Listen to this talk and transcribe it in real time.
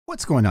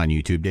What's going on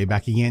YouTube? Day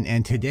back again,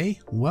 and today,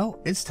 well,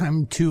 it's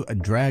time to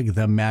drag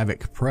the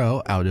Mavic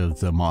Pro out of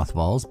the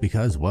mothballs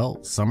because,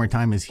 well,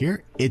 summertime is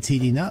here, it's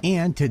heating up,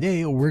 and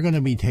today we're going to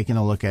be taking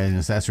a look at an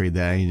accessory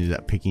that I ended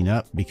up picking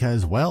up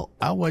because, well,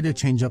 I wanted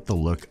to change up the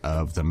look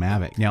of the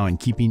Mavic. Now, in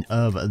keeping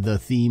of the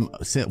theme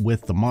set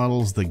with the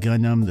models, the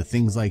Gundam, the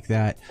things like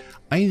that,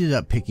 I ended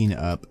up picking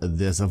up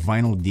this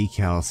vinyl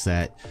decal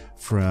set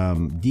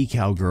from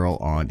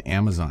DecalGirl on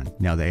Amazon.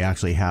 Now, they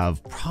actually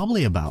have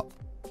probably about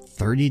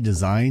 30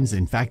 designs.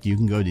 In fact, you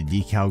can go to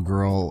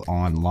DecalGirl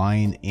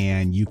online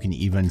and you can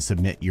even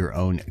submit your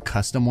own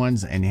custom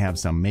ones and have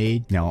some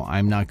made. Now,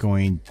 I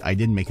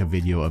didn't make a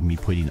video of me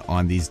putting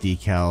on these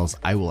decals.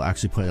 I will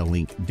actually put a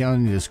link down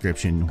in the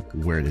description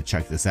where to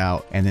check this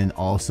out. And then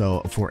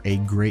also for a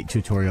great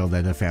tutorial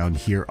that I found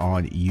here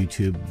on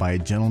YouTube by a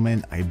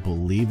gentleman, I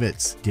believe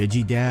it's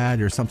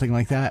DigiDad or something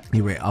like that.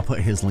 Anyway, I'll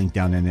put his link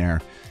down in there.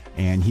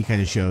 And he kind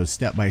of shows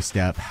step by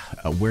step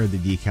where the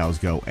decals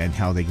go and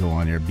how they go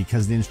on there,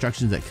 because the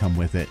instructions that come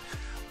with it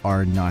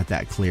are not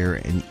that clear.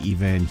 And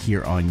even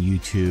here on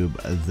YouTube,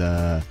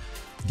 the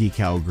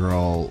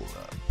DecalGirl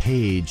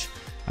page,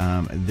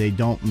 they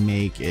don't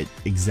make it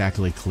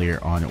exactly clear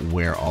on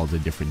where all the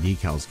different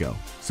decals go.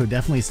 So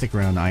definitely stick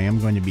around. I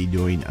am going to be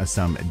doing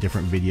some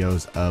different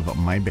videos of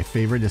my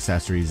favorite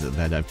accessories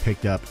that I've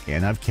picked up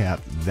and I've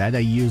kept that I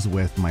use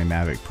with my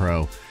Mavic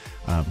Pro.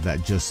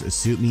 That just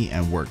suit me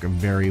and work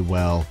very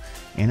well,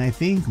 and I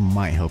think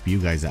might help you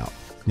guys out.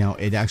 Now,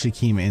 it actually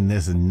came in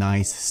this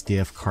nice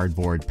stiff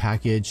cardboard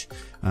package.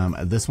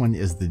 This one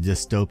is the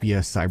Dystopia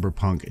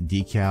Cyberpunk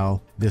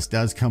Decal. This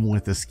does come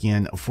with a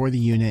skin for the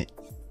unit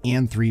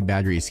and 3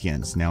 battery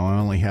skins. Now, I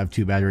only have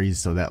 2 batteries,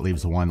 so that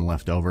leaves 1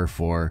 left over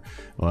for,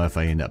 well, if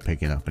I end up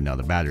picking up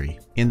another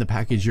battery. In the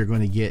package, you're going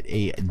to get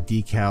a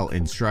decal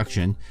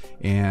instruction,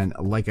 and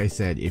like I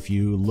said, if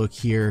you look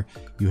here,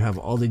 you have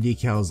all the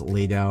decals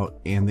laid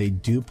out and they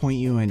do point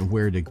you in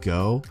where to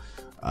go.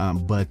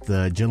 But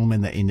the gentleman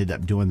that ended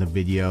up doing the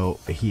video,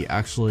 he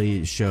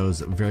actually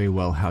shows very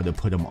well how to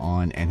put them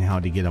on and how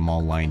to get them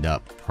all lined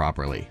up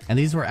properly. And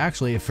these were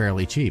actually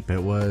fairly cheap. It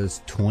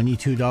was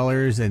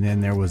 $22, and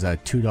then there was a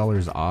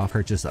 $2 off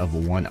purchase of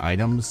 1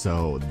 item.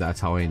 So that's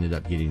how I ended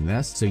up getting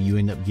this. So you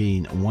end up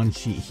getting 1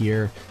 sheet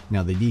here.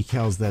 Now, the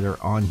decals that are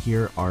on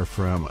here are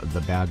from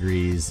the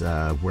batteries,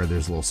 where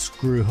there's little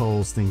screw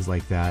holes, things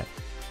like that.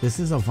 This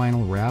is a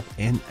vinyl wrap,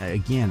 and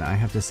again, I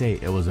have to say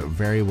it was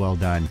very well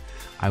done.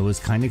 I was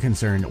kind of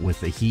concerned with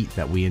the heat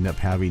that we end up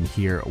having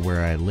here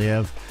where I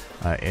live.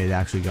 It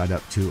actually got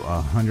up to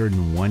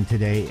 101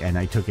 today, and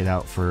I took it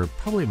out for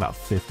probably about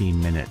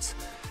 15 minutes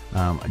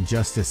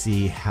just to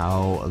see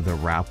how the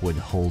wrap would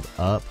hold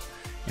up,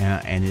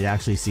 and it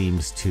actually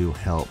seems to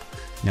help.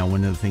 Now,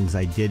 one of the things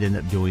I did end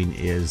up doing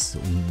is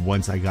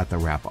once I got the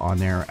wrap on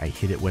there, I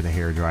hit it with a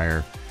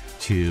hairdryer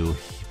to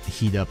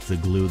heat up the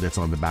glue that's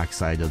on the back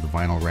side of the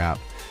vinyl wrap,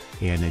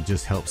 and it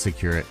just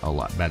secure it a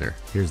lot better.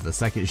 Here's the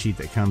second sheet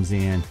that comes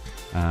in,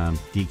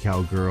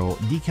 DecalGirl,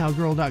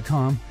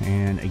 DecalGirl.com,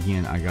 and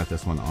again, I got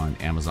this one on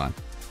Amazon.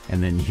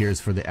 And then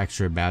here's for the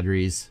extra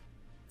batteries,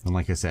 and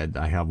like I said,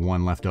 I have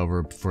 1 left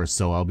over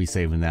so I'll be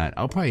saving that.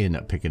 I'll probably end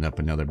up picking up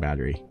another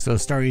battery. So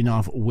starting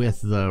off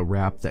with the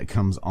wrap that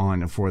comes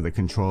on for the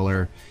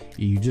controller,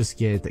 you just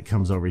get it that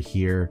comes over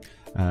here.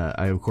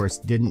 I of course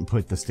didn't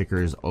put the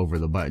stickers over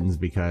the buttons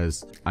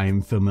because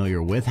I'm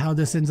familiar with how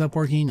this ends up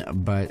working,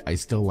 but I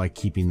still like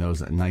keeping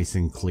those nice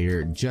and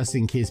clear just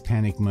in case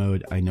panic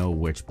mode. I know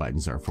which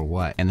buttons are for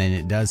what. And then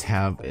it does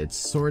have, it's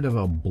sort of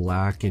a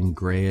black and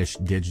grayish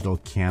digital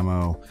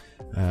camo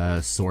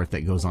sort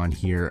that goes on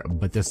here,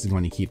 but this is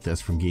going to keep this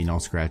from getting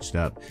all scratched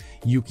up.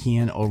 You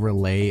can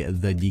overlay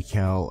the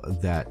decal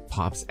that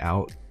pops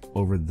out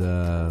over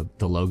the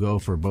logo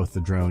for both the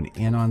drone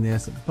and on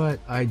this, but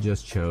I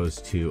just chose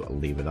to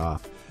leave it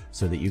off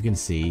so that you can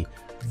see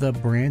the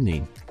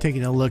branding.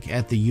 Taking a look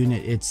at the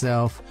unit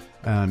itself,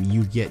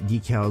 you get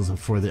decals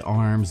for the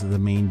arms, the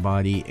main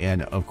body,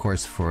 and of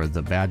course for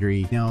the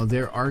battery. Now,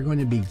 there are going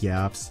to be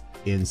gaps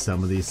in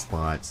some of these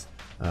spots,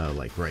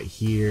 like right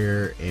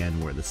here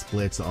and where the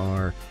splits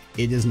are.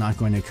 It is not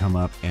going to come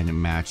up and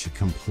match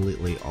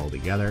completely all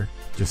together.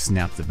 Just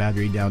snap the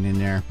battery down in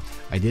there.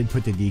 I did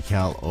put the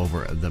decal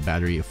over the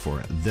battery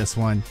for this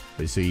one,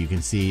 but so you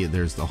can see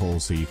there's the hole,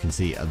 so you can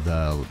see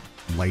the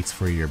lights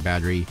for your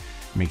battery.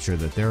 Make sure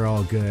that they're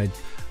all good.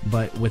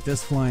 But with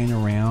this flying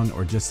around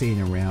or just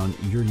staying around,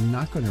 you're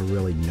not going to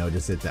really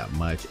notice it that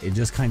much. It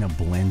just kind of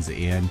blends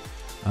in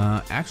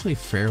actually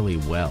fairly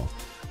well.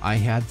 I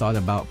had thought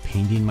about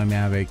painting my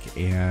Mavic,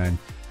 and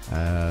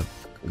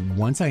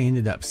once I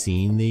ended up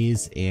seeing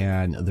these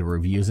and the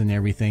reviews and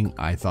everything,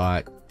 I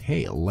thought,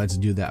 hey, let's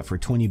do that for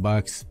 20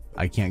 bucks.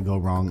 I can't go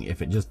wrong.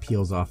 If it just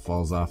peels off,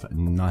 falls off,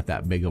 not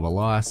that big of a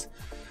loss.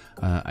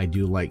 I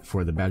do like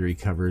for the battery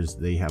covers,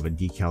 they have a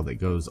decal that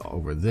goes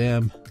over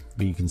them,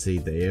 but you can see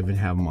they even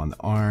have them on the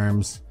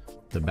arms,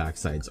 The back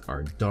sides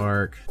are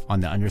dark.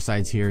 On the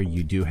undersides here,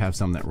 you do have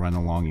some that run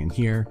along in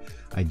here.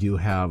 I do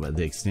have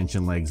the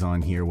extension legs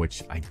on here,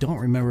 which I don't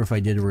remember if I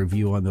did a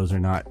review on those or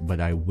not, but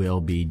I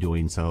will be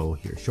doing so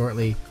here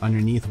shortly.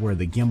 Underneath where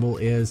the gimbal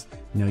is,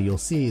 you'll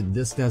see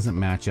this doesn't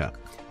match up.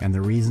 And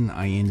the reason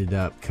I ended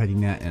up cutting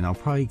that, and I'll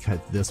probably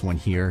cut this one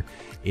here,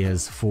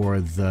 is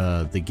for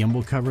the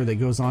gimbal cover that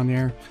goes on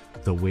there.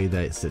 The way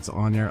that it sits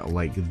on there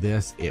like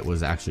this, it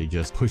was actually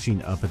just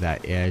pushing up at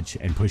that edge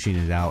and pushing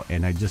it out,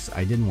 and I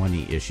didn't want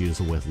any issues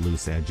with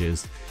loose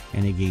edges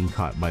and it getting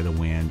caught by the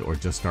wind or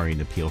just starting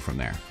to peel from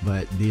there.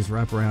 But these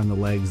wrap around the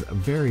legs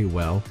very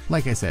well.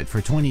 Like I said, for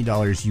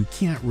 $20 you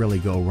can't really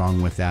go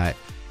wrong with that.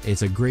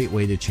 It's a great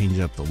way to change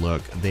up the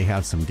look. They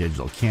have some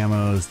digital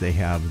camos. They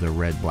have the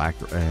red, black,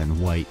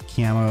 and white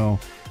camo.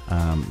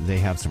 They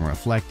have some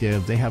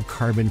reflective. They have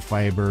carbon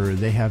fiber.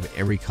 They have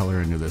every color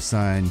under the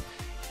sun.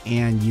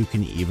 And you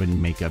can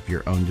even make up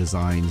your own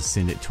design,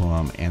 send it to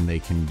them, and they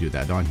can do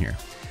that on here.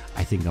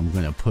 I think I'm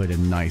going to put a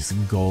nice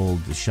gold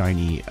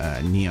shiny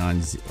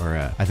neons,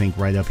 or I think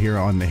right up here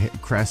on the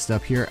crest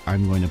up here,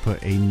 I'm going to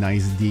put a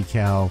nice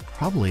decal,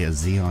 probably a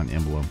Xeon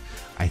emblem.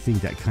 I think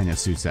that kind of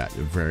suits that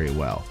very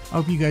well. I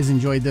hope you guys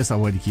enjoyed this. I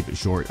wanted to keep it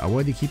short. I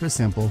wanted to keep it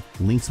simple.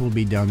 Links will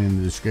be down in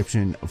the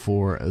description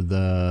for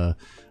the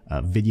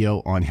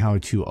video on how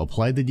to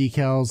apply the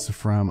decals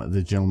from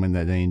the gentleman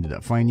that I ended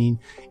up finding,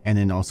 and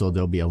then also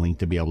there'll be a link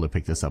to be able to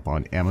pick this up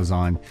on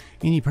Amazon.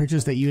 Any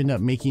purchase that you end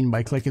up making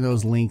by clicking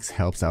those links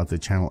helps out the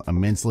channel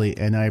immensely,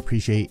 and I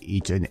appreciate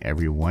each and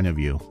every one of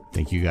you.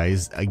 Thank you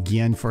guys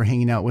again for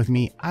hanging out with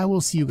me. I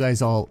will see you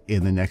guys all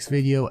in the next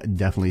video.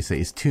 Definitely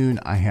stay tuned.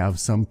 I have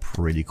some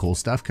pretty cool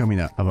stuff coming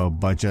up. I have a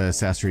bunch of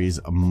accessories,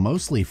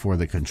 mostly for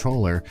the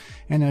controller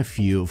and a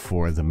few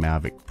for the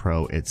Mavic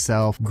Pro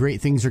itself.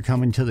 Great things are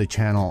coming to the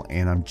channel,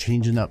 and I'm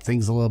changing up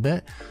things a little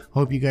bit.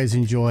 Hope you guys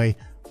enjoy.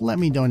 Let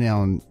me know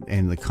down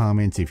in the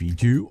comments if you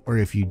do or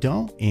if you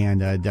don't, and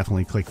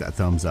definitely click that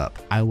thumbs up.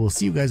 I will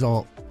see you guys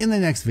all in the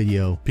next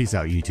video. Peace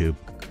out, YouTube.